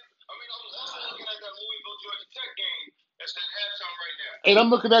I'm saying? I mean, I was also looking at that Louisville Georgia Tech game. That's that halftime right now. And I'm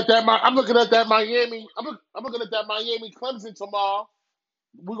looking at that Miami. I'm looking at that Miami Clemson tomorrow.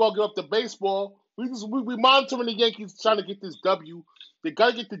 We're gonna get up to baseball. We monitoring the Yankees trying to get this W. They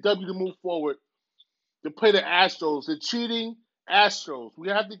gotta get the W to move forward. To play the Astros. The cheating Astros. We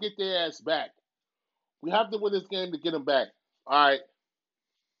have to get their ass back. We have to win this game to get them back. All right.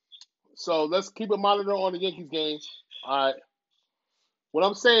 So let's keep a monitor on the Yankees game. All right. What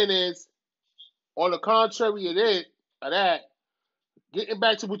I'm saying is, on the contrary of that, getting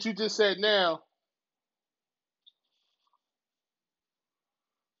back to what you just said now,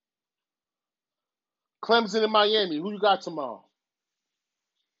 Clemson and Miami. Who you got tomorrow?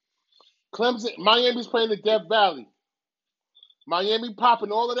 Clemson. Miami's playing the Death Valley. Miami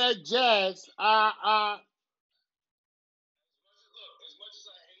popping all of that jazz. Look, as much as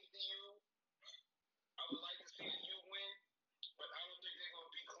I hate the U, I would like to see the U win, but I don't think they're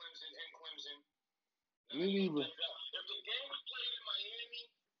gonna beat Clemson and Clemson. Me neither. If the game was played in Miami,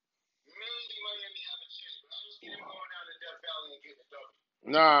 maybe Miami have a chance, but I don't see them going down to Death Valley and getting a W.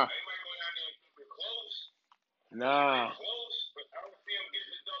 Nah. They might go down there and keep it close. Nah. Close, but I don't see them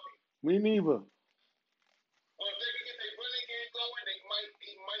getting a W. Me neither. Well, if they can get their running game going, they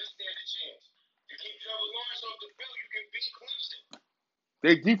might stand a chance. You keep Trevor Lawrence off the field, you can beat Clemson.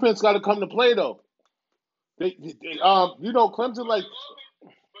 Their defense got to come to play though. Clemson like.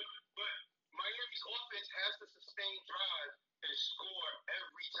 But Miami's offense has to sustain drive and score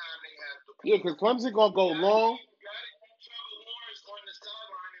every time they have the ball. Yeah, because Clemson gonna go long. You got to keep Trevor Lawrence on the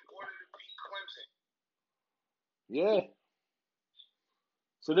sideline in order to beat Clemson. Yeah.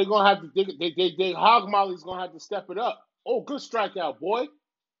 So they're gonna have to. They Hog Molly's gonna have to step it up. Oh, good strikeout, boy.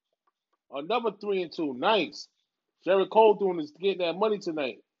 Another 3-2. Nice. Jerry Cole getting that money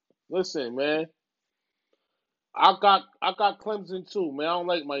tonight. Listen, man. I got Clemson too, man. I don't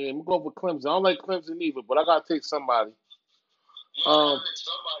like Miami. I'm going for Clemson. I don't like Clemson either, but I gotta take somebody. Yeah, I gotta take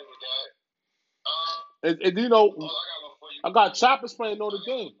somebody with that. And I got one for you. I got Choppers playing Notre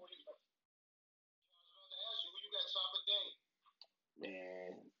Dame.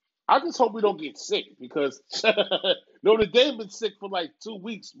 Man, I just hope we don't get sick because Notre Dame been sick for like 2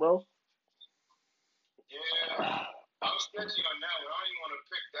 weeks, bro. Yeah, I'm sketchy on that one. I don't even want to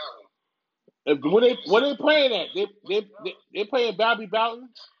pick that one. When they playing at? They playing Bobby Bowden?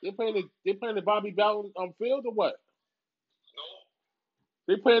 They playing the Bobby Bowden field or what? No.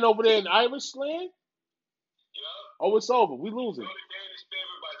 They playing over there in Irish land? Yeah. Oh, it's over. We losing. Notre Dame is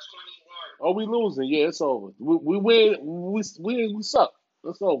favored by 21. Oh, we losing. Yeah, it's over. We win. We suck.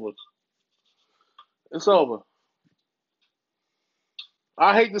 It's over. It's over.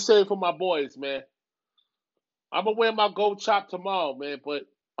 I hate to say it for my boys, man. I'm gonna wear my gold chop tomorrow, man. But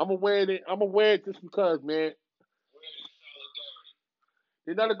I'm gonna wear it. I'm gonna wear it just because, man.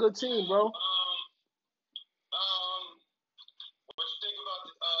 They're not a good team, bro. What you think about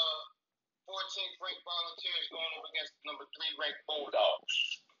the 14th ranked Volunteers going up against number 3 ranked Bulldogs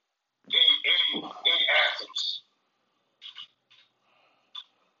in Athens?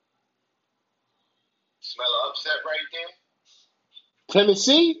 Smell an upset right there.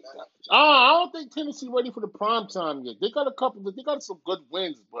 Tennessee? I don't think Tennessee ready for the prime time yet. They got a couple. They got some good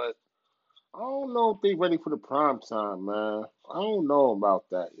wins, but I don't know if they ready for the prime time, man. I don't know about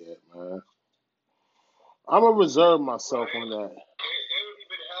that yet, man. I'm gonna reserve myself on that. They don't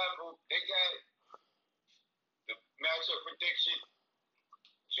even have. They got the matchup prediction.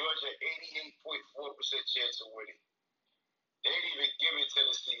 Georgia 88.4% chance of winning. They ain't even giving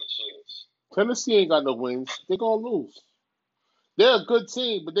Tennessee a chance. Tennessee ain't got no wins. They gonna lose. They're a good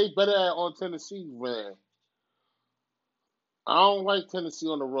team, but they better at on Tennessee, man. I don't like Tennessee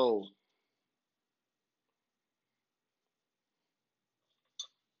on the road.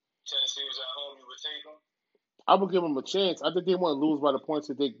 Tennessee was at home. You would take them. I would give them a chance. I think they want to lose by the points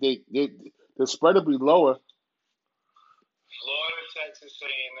that the spread will be lower. Florida, Texas,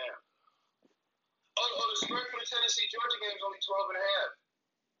 A&M. Oh, the spread for the Tennessee Georgia game is only 12.5.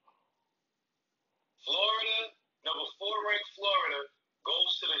 Florida, number 4 ranked Florida,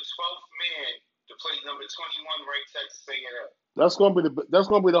 goes to the 12th man to play number 21 ranked Texas A&M. That's gonna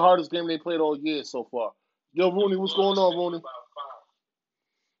be the hardest game they played all year so far. Yo, Rooney, what's going on, Rooney?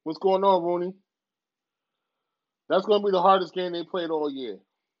 What's going on, Rooney? That's gonna be the hardest game they played all year.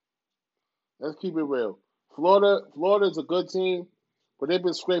 Let's keep it real. Florida's a good team, but they've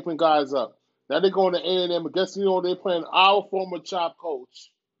been scraping guys up. Now they're going to A&M. I guess they're playing our former chop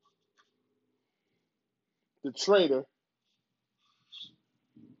coach, the traitor.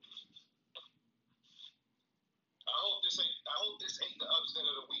 I hope this ain't the upset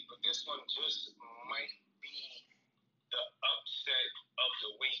of the week, but this one just might be the upset of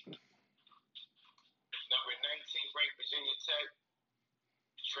the week. Number 19th ranked Virginia Tech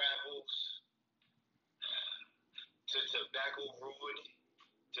travels to Tobacco Road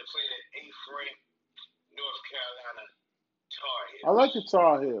to play the 8th ranked North Carolina Tar Heels. I like the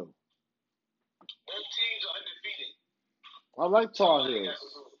Tar Heels. Both teams are undefeated. I like Tar Heels.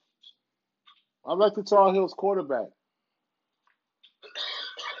 I like the Tar Heels quarterback.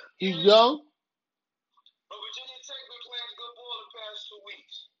 He's young. But Virginia Tech been playing good ball the past 2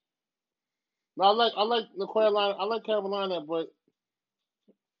 weeks. No, I like the Carolina. I like Carolina, but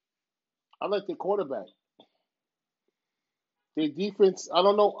I like the quarterback. Their defense. I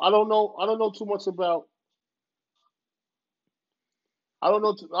don't know too much about. I don't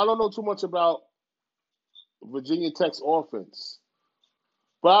know too much about Virginia Tech's offense.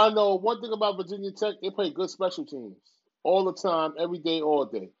 But I know one thing about Virginia Tech, they play good special teams all the time, every day, all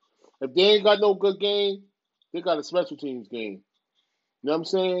day. If they ain't got no good game, they got a special teams game. You know what I'm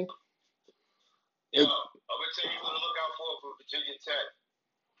saying? Yeah, I'm gonna tell you what to look out for Virginia Tech.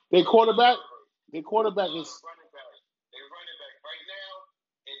 Their quarterback is running back right now.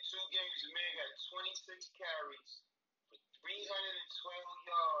 In 2 games, the man got 26 carries for 312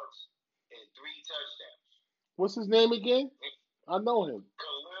 yards and 3 touchdowns. What's his name again? I know him.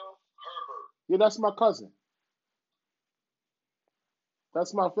 Khalil Herbert. Yeah, that's my cousin.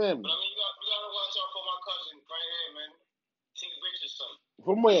 That's my family. But I mean, you gotta watch out for my cousin right here, man. T. Richardson.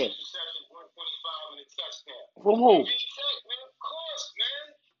 From where? Interception 125 and a touchdown. From who? Virginia Tech, man. Of course,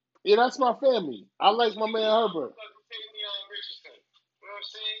 man. Yeah, that's my family. I like my man Herbert. Richardson. You know what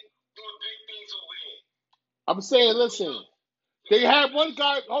I'm saying? Doing big things over there. I'm saying, listen. They had one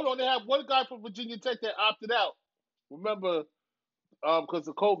guy. Hold on, they had one guy from Virginia Tech that opted out. Remember, because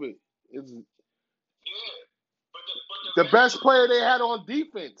of COVID. Yeah. The best player they had on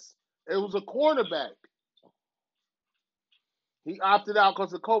defense. It was a cornerback. He opted out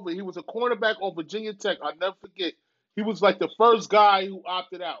because of COVID. He was a cornerback on Virginia Tech. I'll never forget. He was like the first guy who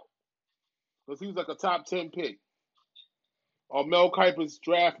opted out because he was like a top 10 pick. on Mel Kiper's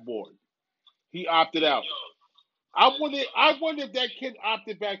draft board. He opted out. Yo, I wonder if that kid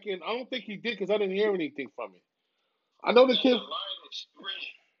opted back in. I don't think he did because I didn't hear anything from it. I know the kid. the line is 3,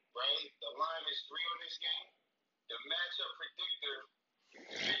 right? The line is 3 on this game. The matchup predictor,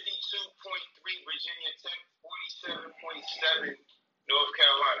 52.3 Virginia Tech, 47.7 North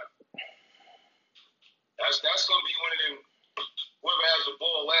Carolina. That's gonna be one of them. Whoever has the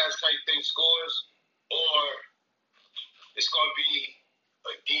ball last type thing scores, or it's gonna be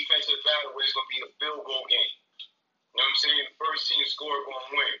a defensive battle where it's gonna be a field goal game. You know what I'm saying? The first team score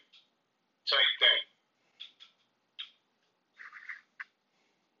gonna win, type thing.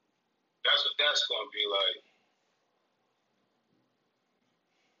 That's what that's gonna be like.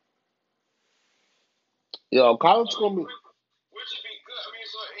 Yo, college gonna be. Which would be good. I mean,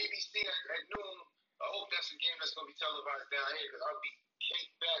 it's on ABC at noon. I hope that's a game that's gonna be televised down here because I'll be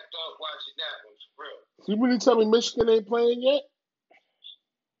cake backed up watching that one for real. You really tell me Michigan ain't playing yet?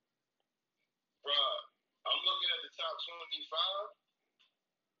 Bruh, I'm looking at the top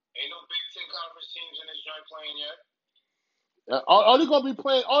 25. Ain't no Big Ten conference teams in this joint playing yet. Are they gonna be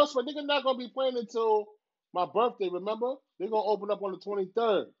playing? Also, they're not gonna be playing until my birthday. Remember? They're gonna open up on the 23rd,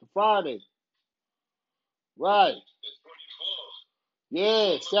 the Friday. Right. The 24th.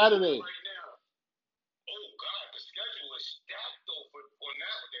 Yeah, Saturday. Right now. Oh God, the schedule is stacked though for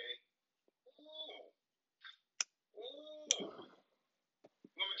nowadays. Ooh.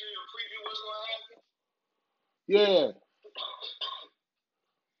 Let me give you a preview what's gonna happen. Yeah.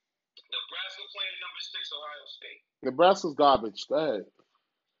 Nebraska playing number 6 Ohio State. Nebraska's garbage. Go ahead.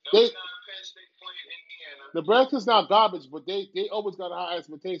 Number 9 Penn State playing Indiana. Nebraska's not garbage, but they always got high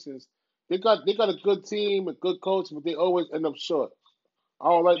expectations. They got a good team, a good coach, but they always end up short. I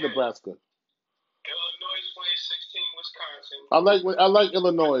don't like Nebraska. Illinois playing 16 Wisconsin. I like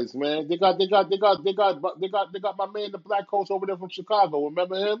Illinois, man. They got my man, the black coach over there from Chicago.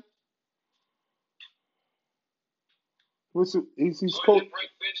 Remember him? He's coach.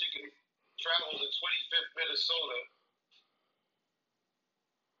 Brent Michigan travels to 25th Minnesota.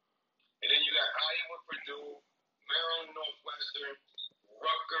 And then you got Iowa, Purdue, Maryland, Northwestern,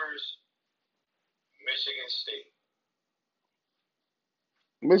 Rutgers, Michigan State.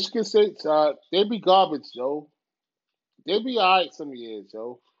 Michigan State, they be garbage, Joe. They be alright some years,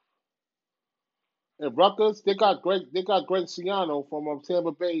 Joe. And Rutgers, they got Greg Schiano from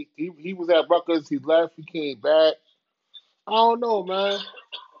Tampa Bay. He was at Rutgers. He left. He came back. I don't know, man.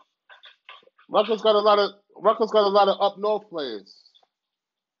 Rutgers got a lot of up north players.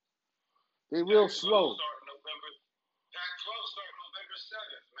 They real slow. Pac-12 start November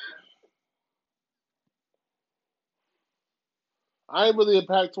 7th, man. I ain't really a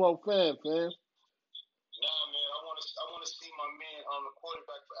Pac-12 fan, fam. Nah, man. I want to see my man on the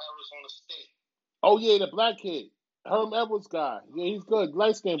quarterback for Arizona State. Oh yeah, the black kid, Herm Edwards guy. Yeah, he's good,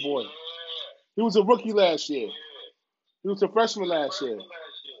 light skinned boy. Yeah. He was a rookie last year. Yeah. He was a freshman last year.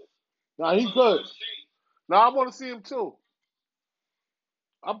 Nah, he's good. Now I want to see him too.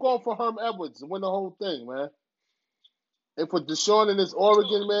 I'm going for Herm Edwards to win the whole thing, man. And for Deshaun and his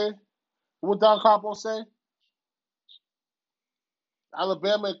Oregon, man, what Don Capo say?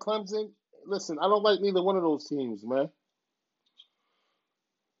 Alabama and Clemson. Listen, I don't like neither one of those teams, man.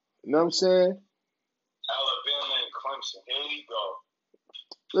 You know what I'm saying? Alabama and Clemson. Here you go.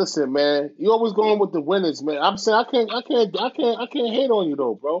 Listen, man, you always going with the winners, man. I'm saying I can't hate on you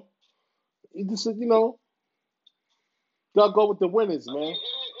though, bro. You just gotta go with the winners, man. I mean, it is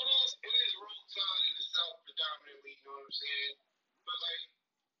Roll Tide in the South predominantly. You know what I'm saying? But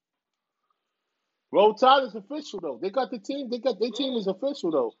Roll Tide is official though. They got the team. Their team is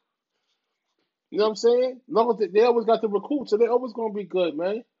official though. You know what I'm saying? Long as they always got the recruits, so they're always gonna be good,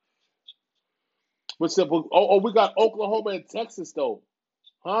 man. We got Oklahoma and Texas though,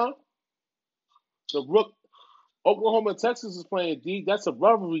 huh? Oklahoma and Texas is playing D. That's a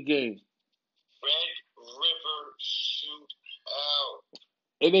rivalry game. Red River Shootout.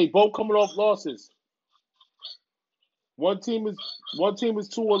 And they both coming off losses. One team is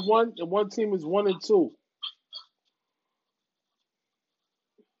 2-1, and one team is 1-2.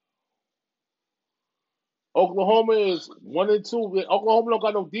 Oklahoma is 1-2. Oklahoma don't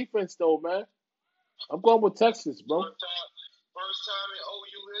got no defense though, man. I'm going with Texas, bro. First time in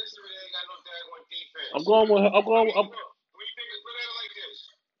OU history, they ain't got no daggone defense. I'm going with. We think look at it like this.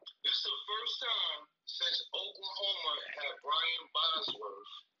 This is the first time since Oklahoma had Brian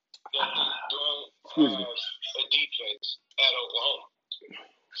Bosworth that they don't have a defense at Oklahoma.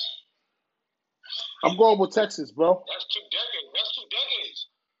 I'm going with Texas, bro. That's 2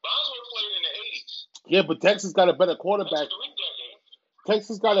 decades. Bosworth played in the 80s. Yeah, but Texas got a better quarterback. That's 3 decades.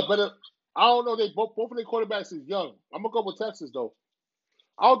 Texas got a better. I don't know. They both of their quarterbacks is young. I'm gonna go with Texas though.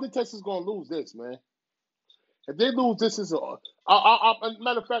 I don't think Texas is gonna lose this, man. If they lose, this is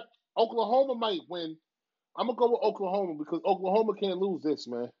matter of fact, Oklahoma might win. I'm gonna go with Oklahoma because Oklahoma can't lose this,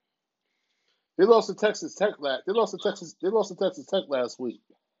 man. They lost to Texas Tech last. They lost to Texas. They lost to Texas Tech last week.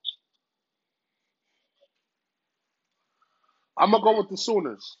 I'm gonna go with the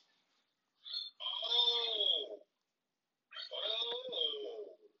Sooners. Oh,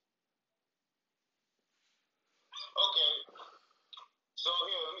 oh. Okay. So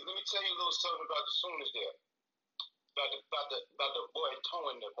here, let me tell you a little something about the Sooners there. About the boy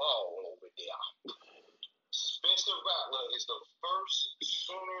throwing the ball over there. Spencer Rattler is the first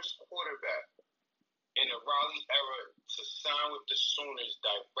Sooners quarterback in the Raleigh era to sign with the Sooners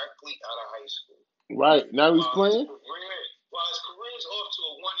directly out of high school. Right now he's playing. While his career is off to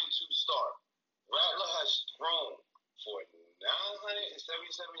a 1-2 start, Rattler has thrown for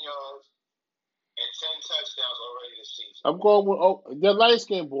 977 yards and 10 touchdowns already this season. I'm going with the light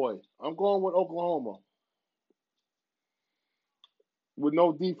skinned boy. I'm going with Oklahoma with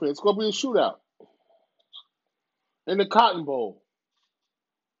no defense. It's gonna be a shootout in the Cotton Bowl.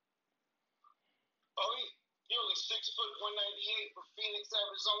 Oh, he only 6 foot 198 for Phoenix,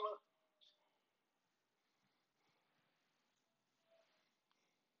 Arizona.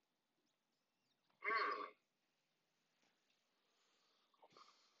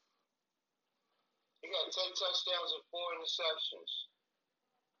 He got 10 touchdowns and 4 interceptions.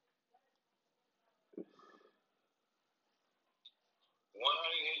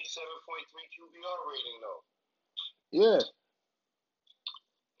 187.3 QBR rating though. Yeah.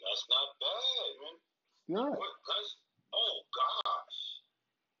 That's not bad, man. Not. Oh gosh.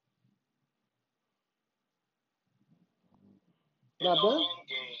 Not bad. Home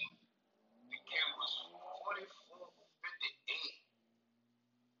game, the game was 44 for 58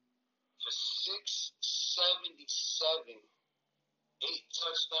 for 677, 8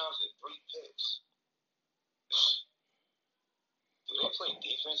 touchdowns and 3 picks. Do they play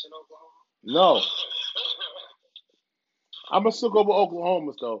defense in Oklahoma? No. I'm gonna still go with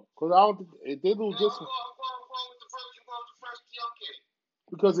Oklahoma though, because I don't think if they lose this one.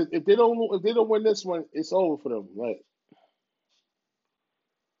 Because if they don't win this one, it's over for them. Right?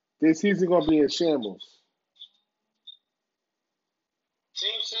 This season gonna be in shambles.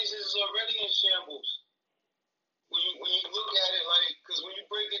 Team season is already in shambles. When you look at it, like, because when you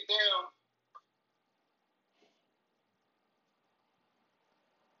break it down,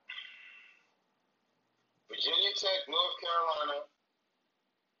 Virginia Tech, North Carolina,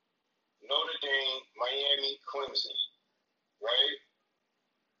 Notre Dame, Miami, Clemson, right?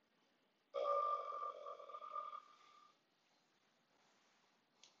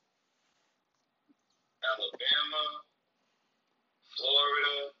 Alabama,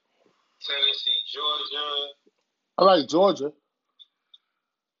 Florida, Tennessee, Georgia. I like Georgia.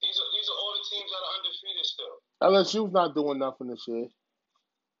 These are all the teams that are undefeated still. LSU's not doing nothing this year.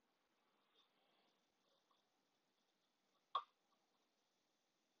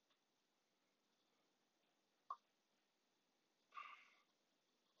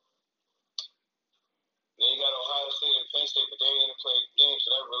 Then you got Ohio State and Penn State, but they ain't gonna play games,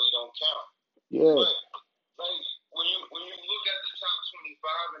 so that really don't count. Yeah. But like when you look at the top 25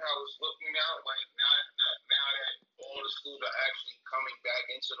 and how it's looking out, like now that all the schools are actually coming back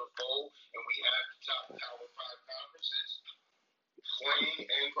into the fold, and we have the top Power 5 conferences playing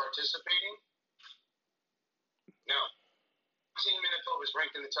and participating. Now, team in the is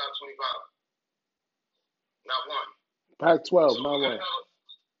ranked in the top 25. Not one. Pac-12, so not one.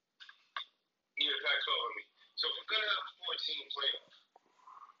 Yeah, Pac-12, I mean. So if we're going to have a 14 playoff,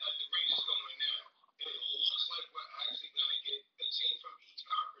 at the rate it's going now, it looks like we're actually going to get a team from each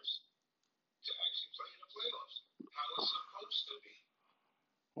conference to actually play in the playoffs. How it's supposed to be.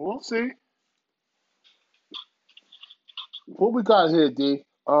 We'll see. What we got here, D?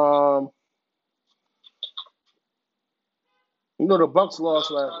 You know the Bucks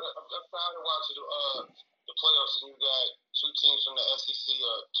lost last. I'm proud to watch the playoffs, and you got 2 teams from the SEC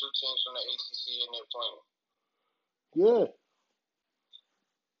or 2 teams from the ACC, and they're playing. Yeah.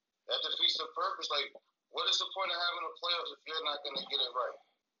 That defeats the purpose. Like, what is the point of having a playoffs if you're not going to get it right?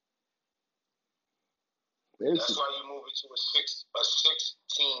 That's why you move it to a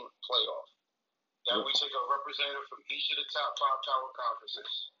 6-team playoff. That we take a representative from each of the top 5 power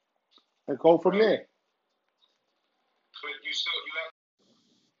conferences and go from there. But you have.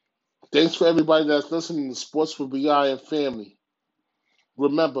 Thanks for everybody that's listening to Sports for BI and Family.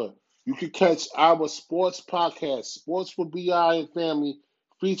 Remember, you can catch our sports podcast, Sports for BI and Family,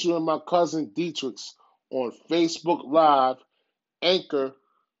 featuring my cousin Dietrich on Facebook Live, Anchor,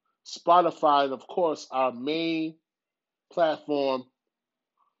 Spotify, and of course, our main platform.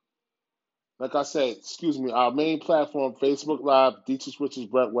 Like I said, our main platform, Facebook Live, Dietrich Richards,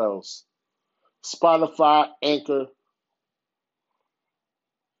 Brett Wells. Spotify, Anchor,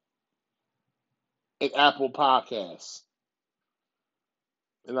 and Apple Podcasts.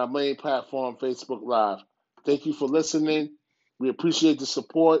 And our main platform, Facebook Live. Thank you for listening. We appreciate the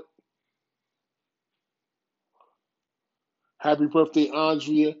support. Happy birthday,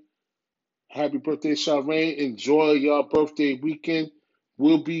 Andrea. Happy birthday, Charmaine. Enjoy your birthday weekend.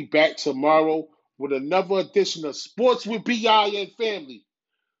 We'll be back tomorrow with another edition of Sports with BI and Family.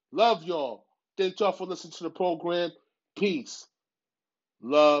 Love y'all. Thank y'all for listening to the program. Peace,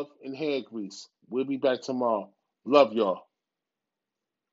 love, and hair grease. We'll be back tomorrow. Love y'all.